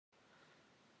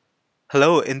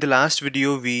Hello. In the last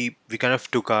video, we kind of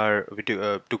took our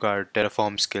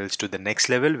Terraform skills to the next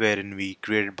level, wherein we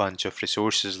created a bunch of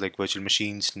resources like virtual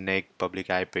machines, NIC, public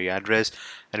IP address,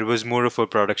 and it was more of a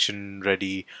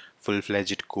production-ready,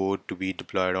 full-fledged code to be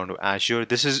deployed onto Azure.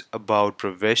 This is about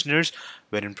provisioners,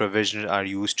 wherein provisioners are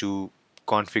used to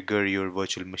configure your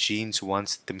virtual machines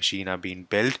once the machine are being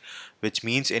built, which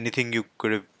means anything you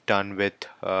could have done with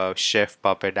Chef,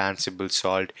 Puppet, Ansible,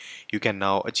 Salt, you can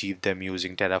now achieve them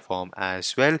using Terraform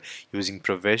as well, using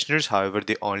provisioners. However,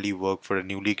 they only work for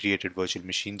newly created virtual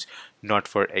machines, not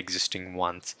for existing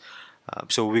ones.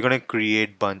 So we're going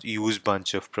to use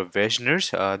bunch of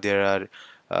provisioners. There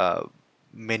are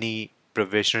many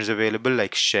provisioners available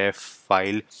like Chef,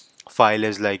 File. File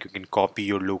is like you can copy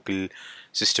your local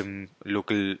system,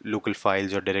 local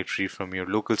files or directory from your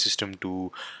local system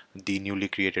to the newly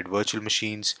created virtual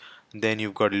machines. Then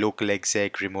you've got local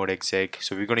exec, remote exec.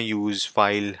 So we're going to use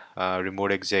file,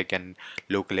 remote exec, and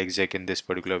local exec in this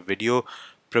particular video.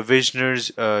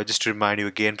 Provisioners, just to remind you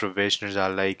again, provisioners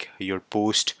are like your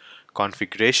post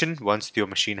configuration. Once your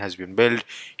machine has been built,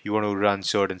 you want to run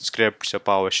certain scripts, a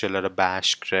PowerShell or a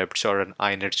bash scripts or an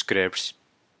init scripts.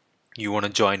 You want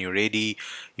to join your AD,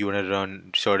 you want to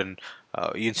run certain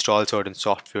you install certain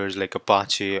softwares like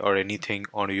Apache or anything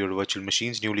onto your virtual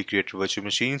machines, newly created virtual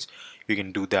machines. You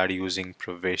can do that using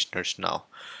provisioners now.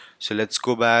 So let's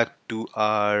go back to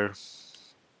our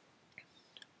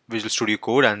Visual Studio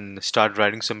Code and start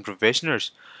writing some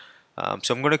provisioners.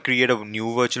 So I'm going to create a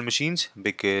new virtual machines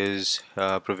because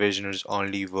provisioners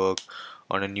only work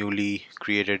on a newly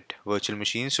created virtual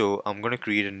machine. So I'm going to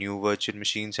create a new virtual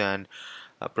machines and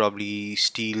probably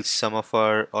steal some of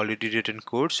our already written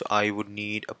code. So I would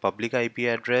need a public IP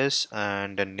address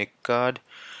and a NIC card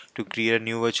to create a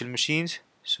new virtual machines.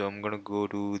 So I'm going to go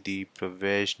to the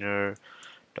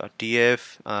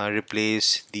provisioner.tf,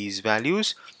 replace these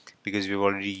values because we've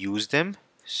already used them.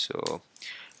 So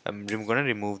I'm gonna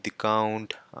remove the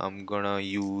count. I'm gonna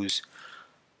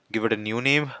give it a new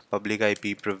name, public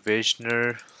IP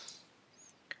provisioner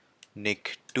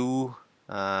nic2,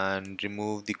 and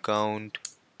remove the count.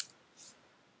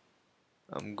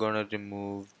 I'm gonna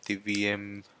remove the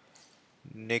VM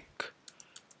nic,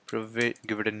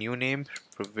 give it a new name,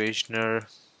 provisioner.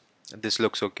 This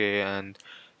looks okay, and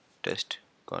test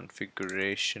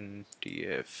configuration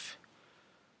tf.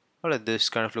 Alright, this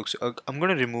kind of looks. I'm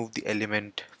gonna remove the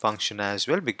element function as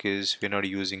well because we're not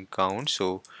using count,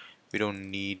 so we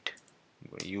don't need.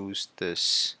 I'm gonna use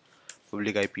this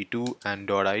public IP2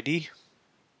 and .id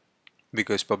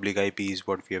because public IP is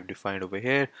what we have defined over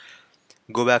here.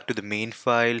 Go back to the main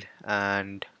file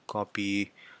and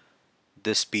copy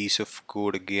this piece of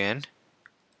code again.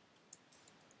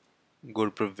 Go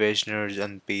to provisioners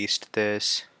and paste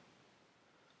this.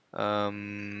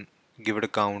 Give it a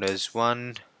count as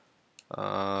 1.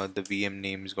 The VM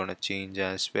name is gonna change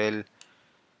as well.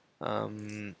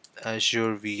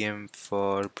 Azure VM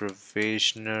for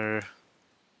provisioner.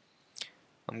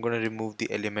 I'm gonna remove the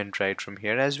element right from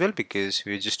here as well because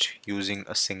we're just using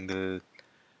a single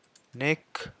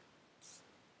NIC.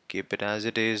 Keep it as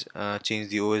it is. Change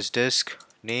the OS disk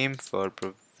name for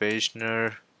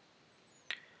provisioner,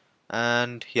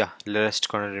 and yeah, the rest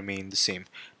gonna remain the same.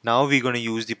 Now we're gonna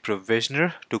use the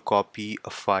provisioner to copy a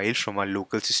file from our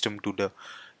local system to the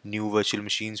new virtual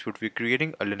machines what we're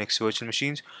creating, a Linux virtual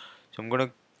machines. So I'm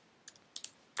gonna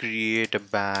create a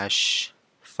bash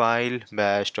file,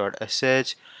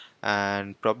 bash.sh,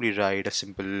 and probably write a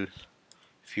simple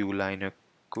few line of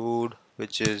code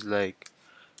which is like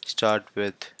start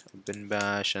with bin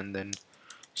bash and then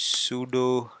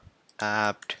sudo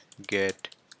apt get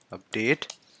update,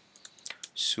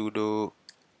 sudo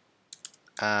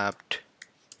apt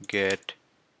get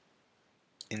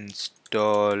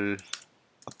install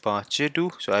Apache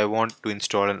 2. So I want to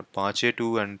install an Apache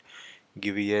 2 and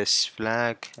give a yes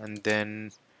flag, and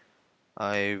then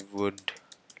I would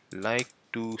like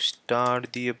to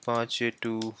start the Apache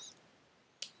 2.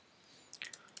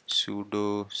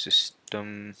 Sudo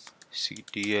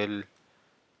systemctl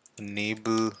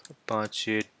enable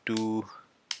Apache 2.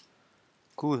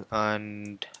 Cool.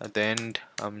 And at the end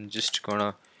I'm just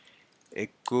gonna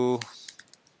echo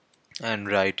and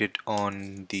write it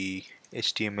on the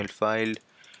HTML file,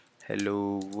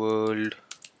 hello world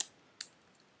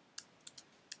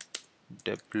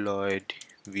deployed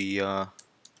via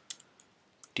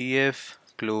tf,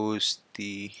 close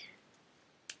the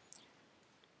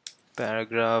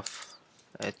paragraph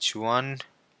h1,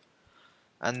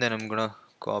 and then I'm gonna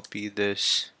copy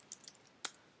this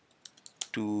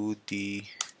to the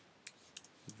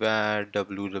var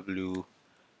www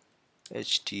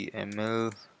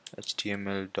html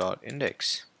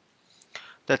html.index.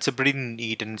 That's a pretty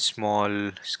neat and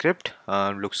small script.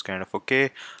 Looks kind of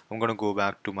okay. I'm gonna go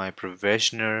back to my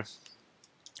provisioner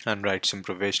and write some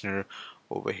provisioner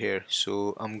over here.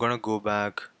 So I'm gonna go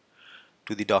back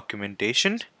to the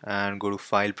documentation and go to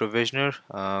file provisioner,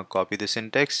 copy the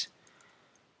syntax,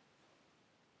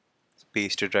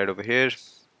 paste it right over here.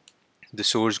 The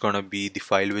source gonna be the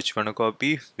file which we're gonna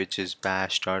copy, which is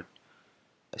bash.sh,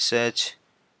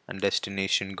 and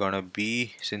destination gonna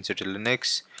be, since it's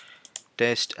Linux,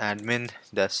 test admin.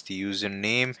 That's the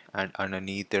username, and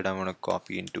underneath it I'm gonna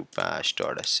copy into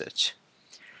bash.sh.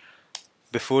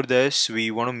 Before this, we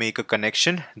want to make a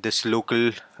connection. This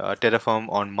local Terraform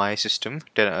on my system,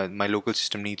 my local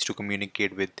system needs to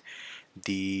communicate with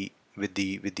the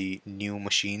new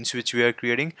machines which we are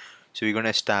creating. So we're going to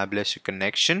establish a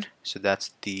connection. So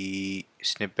that's the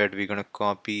snippet. We're going to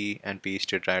copy and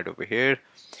paste it right over here.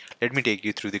 Let me take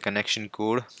you through the connection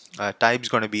code. Type's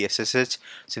going to be SSH,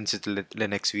 since it's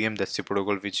Linux VM. That's the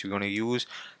protocol which we're going to use.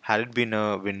 Had it been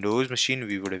a Windows machine,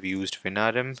 we would have used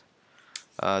winrm.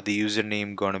 The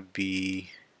username gonna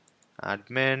be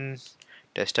admin,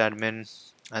 test admin,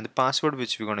 and the password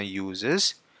which we're gonna use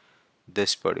is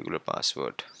this particular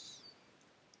password.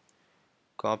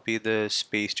 Copy this,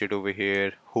 paste it over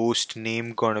here. Host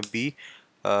name gonna be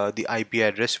the IP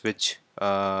address which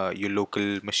your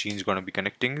local machine is gonna be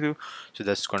connecting to. So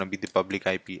that's gonna be the public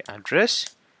IP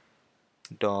address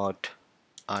dot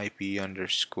IP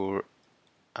underscore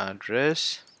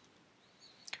address.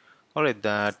 Alright,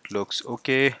 that looks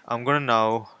okay. I'm gonna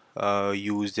now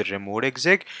use the remote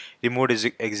exec.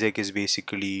 Exec is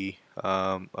basically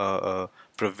a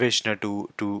provisioner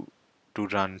to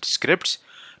run scripts.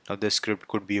 Now this script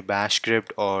could be a bash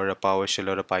script or a PowerShell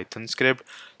or a Python script.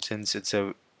 Since it's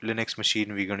a Linux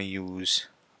machine, we're gonna use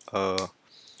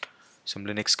some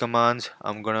Linux commands.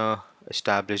 I'm gonna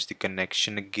establish the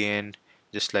connection again,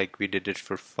 just like we did it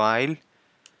for file.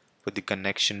 Put the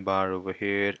connection bar over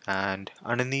here, and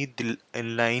underneath the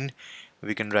inline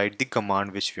we can write the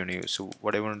command which we want to use. So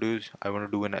what I want to do is I want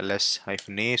to do an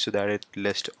ls-a so that it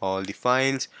lists all the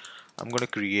files. I'm going to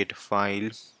create a file,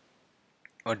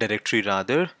 or directory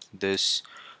rather. This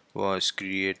was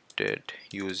created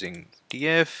using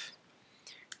tf,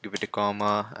 give it a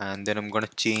comma, and then I'm going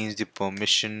to change the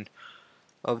permission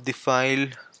of the file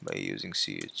by using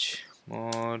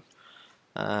chmod,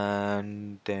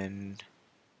 and then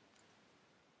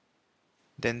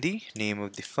the name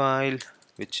of the file,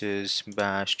 which is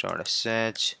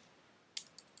bash.sh,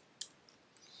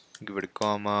 give it a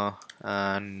comma,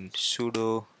 and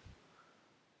sudo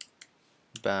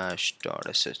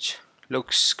bash.sh.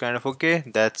 Looks kind of okay.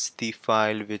 That's the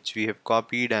file which we have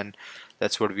copied, and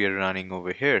that's what we are running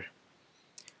over here.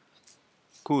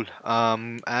 Cool.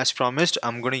 As promised,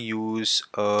 I'm gonna use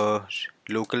a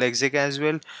local exec as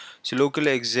well. So local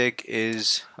exec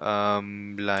is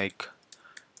like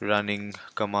running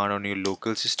command on your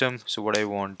local system. So what I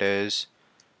want is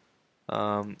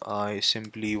I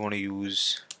simply want to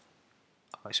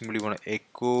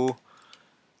echo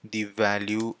the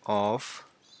value of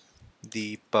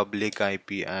the public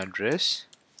IP address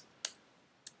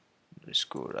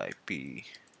underscore IP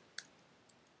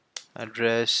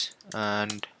address,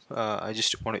 and I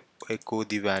just want to echo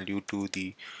the value to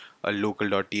the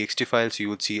local.txt file. So you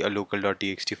would see a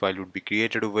local.txt file would be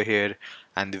created over here,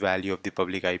 and the value of the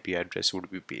public IP address would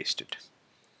be pasted.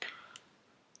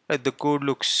 Right, the code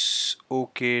looks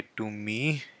okay to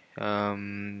me.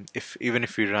 If even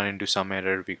if we run into some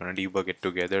error, we're gonna debug it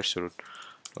together, so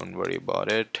don't worry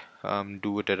about it.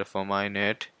 Do a Terraform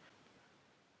init.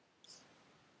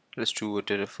 Let's do a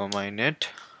Terraform init,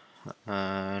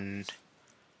 and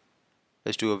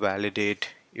let's do a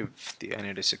validate. If the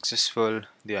init is successful,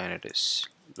 the init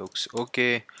looks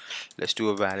okay. Let's do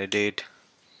a validate.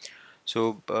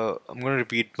 So I'm going to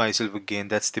repeat myself again.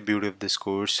 That's the beauty of this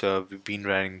course. We've been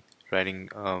writing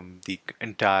the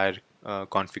entire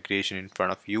configuration in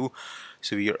front of you,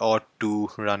 so we ought to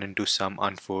run into some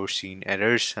unforeseen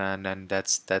errors, and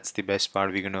that's the best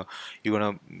part. You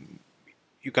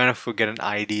kind of get an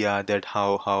idea that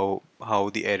how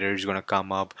the error is gonna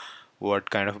come up. What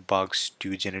kind of bugs do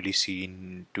you generally see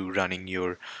into running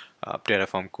your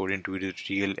Terraform code into the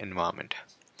real environment?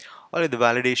 Alright, the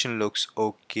validation looks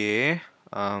okay.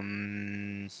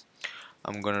 I'm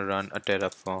gonna run a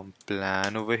Terraform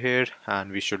plan over here,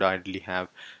 and we should ideally have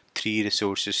 3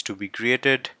 resources to be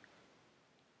created.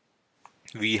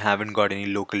 We haven't got any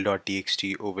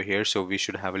local.txt over here, so we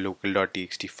should have a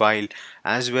local.txt file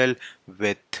as well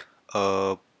with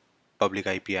a public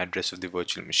IP address of the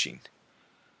virtual machine.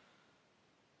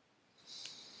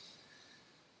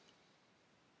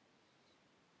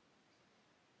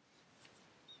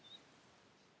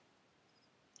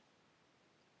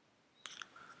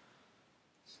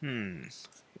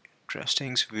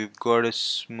 Interesting. So we've got a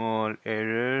small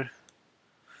error.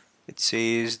 It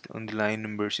says on the line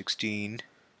number 16,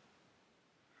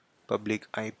 public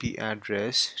IP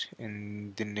address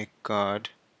in the NIC card.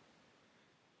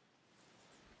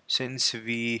 Since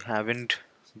we haven't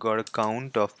got a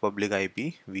count of public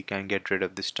IP, we can get rid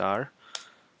of the star.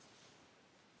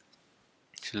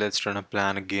 So let's run a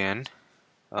plan again.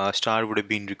 Star would have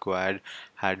been required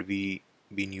had we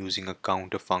been using a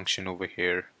counter function over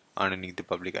here underneath the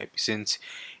public IP. Since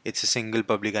it's a single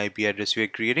public IP address we are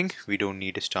creating, we don't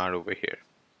need a star over here.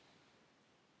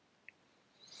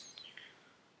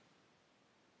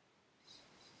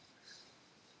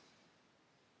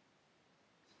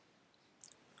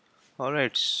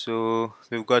 Alright, so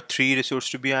we've got 3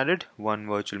 resources to be added, 1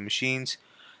 virtual machines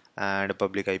and a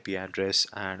public IP address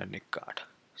and a NIC card.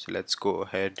 So let's go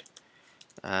ahead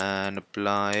and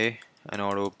apply an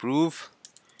auto approve.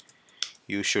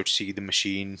 You should see the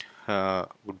machine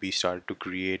would be started to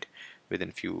create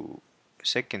within few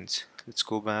seconds. Let's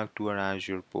go back to our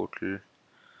Azure portal,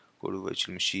 go to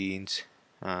virtual machines,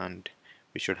 and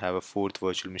we should have a 4th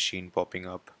virtual machine popping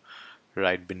up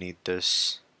right beneath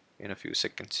this in a few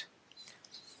seconds.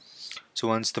 So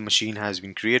once the machine has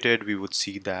been created, we would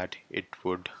see that it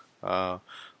would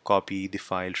copy the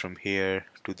file from here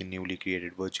to the newly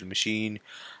created virtual machine,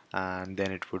 and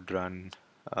then it would run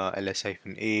ls-a,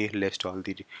 list all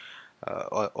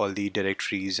the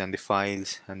directories and the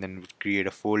files, and then would create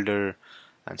a folder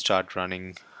and start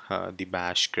running the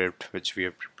bash script which we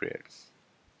have prepared.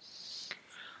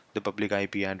 The public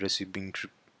IP address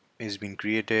is being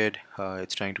created.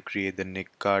 It's trying to create the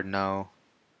NIC card now.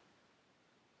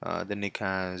 The NIC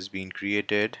has been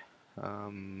created.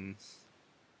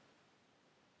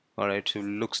 Alright, so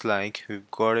looks like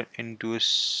we've got it into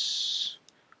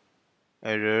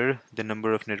error. The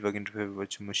number of network interface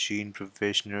virtual machine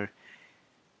provisioner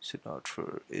set out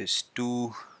for is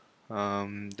 2.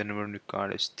 The number of the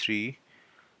card is 3.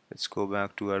 Let's go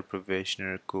back to our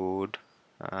provisioner code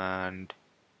and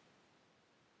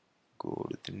go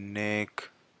to the NIC.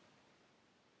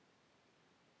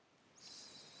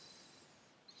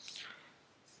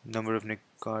 Number of NIC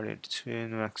card, it's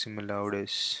maximum allowed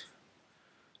is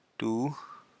 2.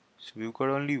 So we've got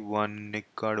only 1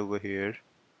 NIC card over here,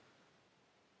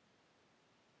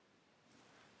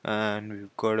 and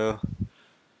we've got a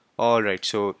alright,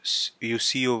 so you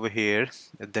see over here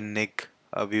the NIC,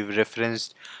 we've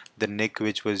referenced the NIC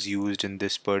which was used in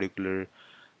this particular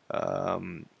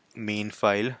main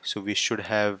file, so we should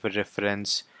have a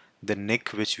reference the NIC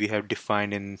which we have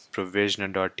defined in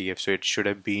provisioner.tf, so it should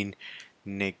have been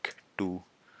NIC 2.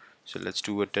 So let's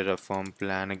do a Terraform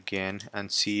plan again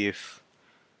and see if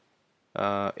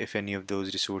any of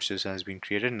those resources has been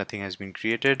created. Nothing has been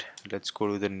created. Let's go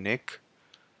to the NIC.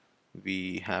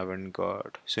 We haven't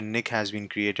got, so NIC has been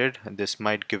created. This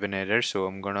might give an error, so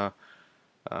I'm gonna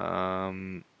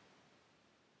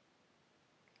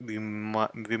we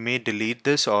may delete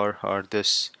this, or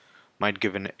this might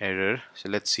give an error. So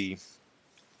let's see.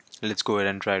 Let's go ahead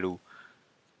and try to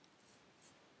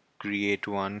create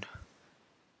one.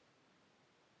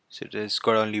 So it has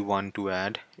got only 1 to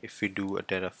add. If we do a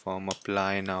Terraform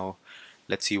apply now,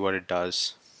 let's see what it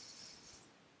does.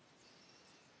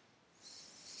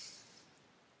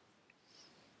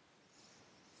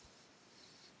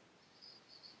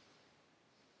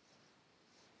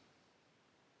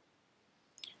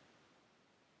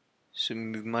 So we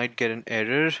might get an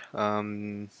error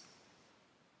that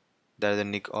the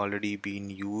NIC already been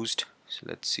used. So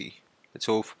let's see. Let's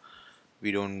hope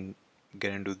we don't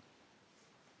get into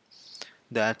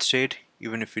that state.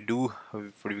 Even if we do,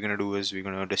 what we're gonna do is we're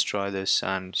gonna destroy this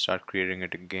and start creating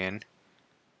it again.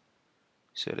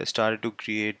 So let's start to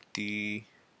create the,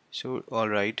 so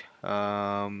alright,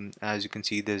 as you can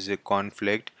see there's a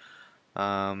conflict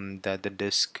that the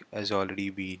disk has already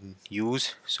been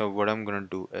used. So what I'm gonna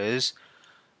do is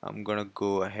I'm gonna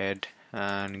go ahead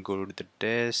and go to the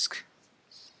disk.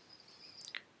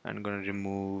 I'm gonna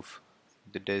remove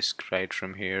the disk right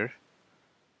from here.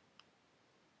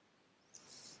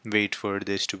 Wait for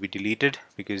this to be deleted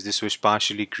because this was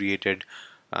partially created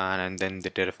and then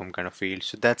the Terraform kind of failed.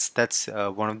 So that's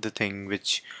one of the thing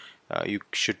which you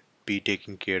should be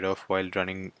taking care of while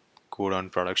running code on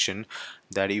production,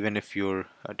 that even if your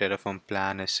Terraform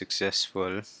plan is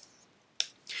successful,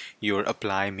 your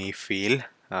apply may fail,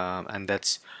 and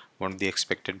that's one of the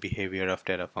expected behavior of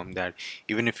Terraform, that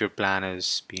even if your plan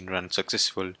is being run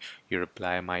successful, your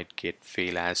apply might get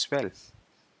fail as well.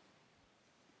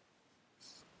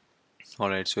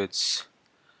 Alright, so it's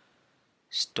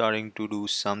starting to do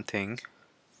something.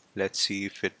 Let's see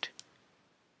if it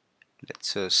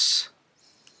lets us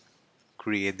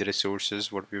create the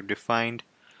resources what we've defined.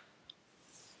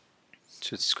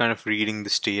 So it's kind of reading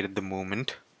the state at the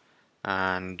moment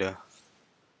and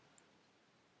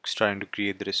it's trying to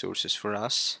create the resources for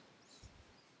us.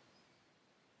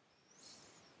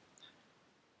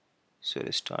 So it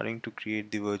is starting to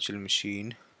create the virtual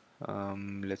machine.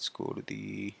 Let's go to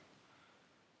the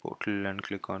portal and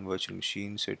click on virtual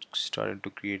machine. So it's started to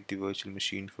create the virtual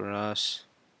machine for us.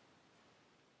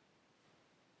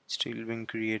 It's still being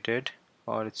created,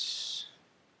 or it says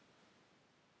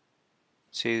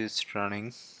it's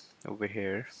running over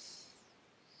here.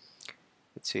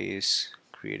 It says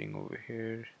creating over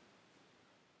here.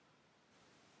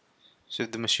 So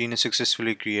if the machine is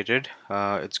successfully created,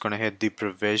 it's going to hit the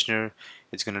provisioner.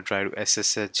 It's going to try to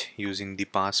SSH using the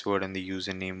password and the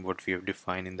username what we have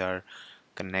defined in our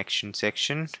connection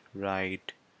section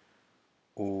right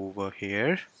over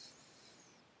here.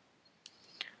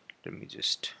 Let me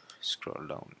just scroll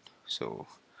down. So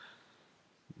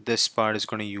this part is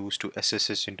going to use to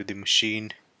SSH into the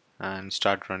machine and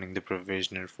start running the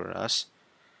provisioner for us.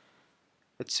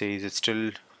 It says it's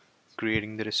still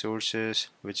creating the resources,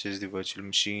 which is the virtual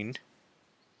machine,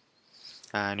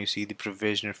 and you see the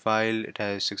provisioner file. It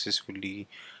has successfully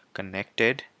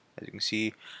connected, as you can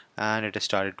see, and it has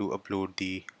started to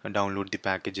download the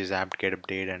packages apt-get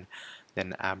update and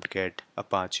then apt-get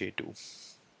apache 2.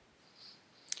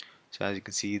 So as you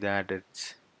can see that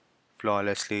it's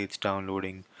flawlessly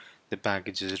downloading the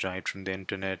packages right from the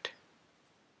internet.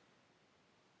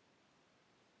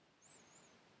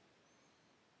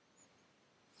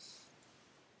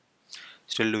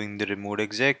 Still doing the remote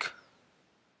exec.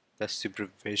 That's the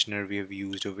provisioner we have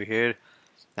used over here,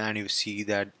 and you see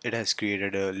that it has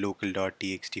created a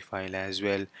local.txt file as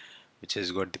well, which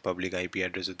has got the public IP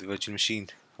address of the virtual machine.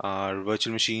 Our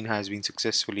virtual machine has been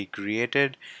successfully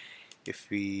created. If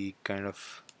we kind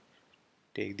of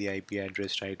take the IP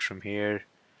address right from here,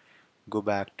 go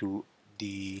back to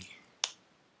the,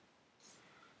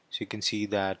 so you can see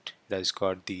that it has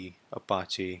got the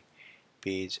Apache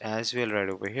page as well right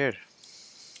over here.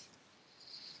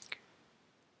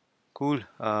 Cool.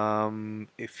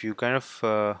 If you kind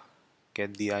of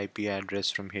get the IP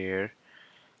address from here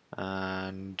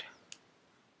and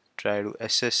try to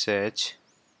SSH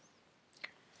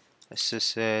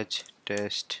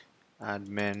test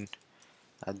admin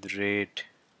 @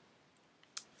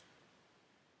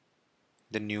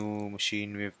 the new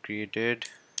machine we have created,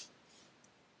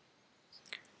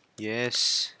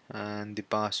 yes, and the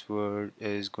password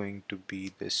is going to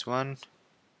be this one,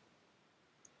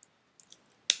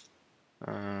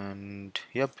 and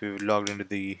yep, we've logged into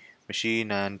the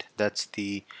machine, and that's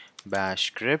the bash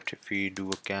script. If we do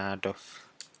a cat of,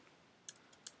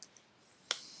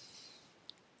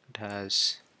 it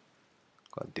has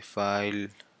got the file,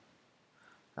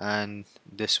 and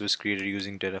this was created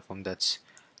using Terraform. That's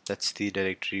the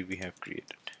directory we have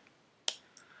created.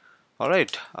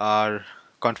 Alright, our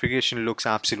configuration looks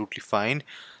absolutely fine,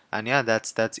 and yeah,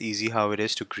 that's easy how it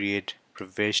is to create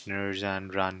provisioners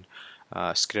and run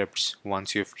scripts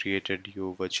once you've created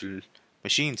your virtual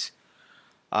machines.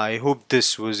 I hope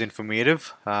this was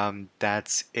informative.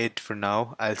 That's it for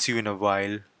now. I'll see you in a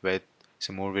while with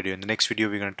some more video. In the next video,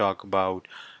 we're going to talk about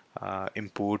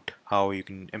how you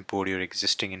can import your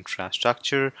existing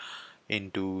infrastructure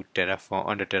into Terraform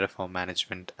under Terraform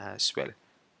management as well.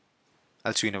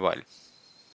 I'll see you in a while.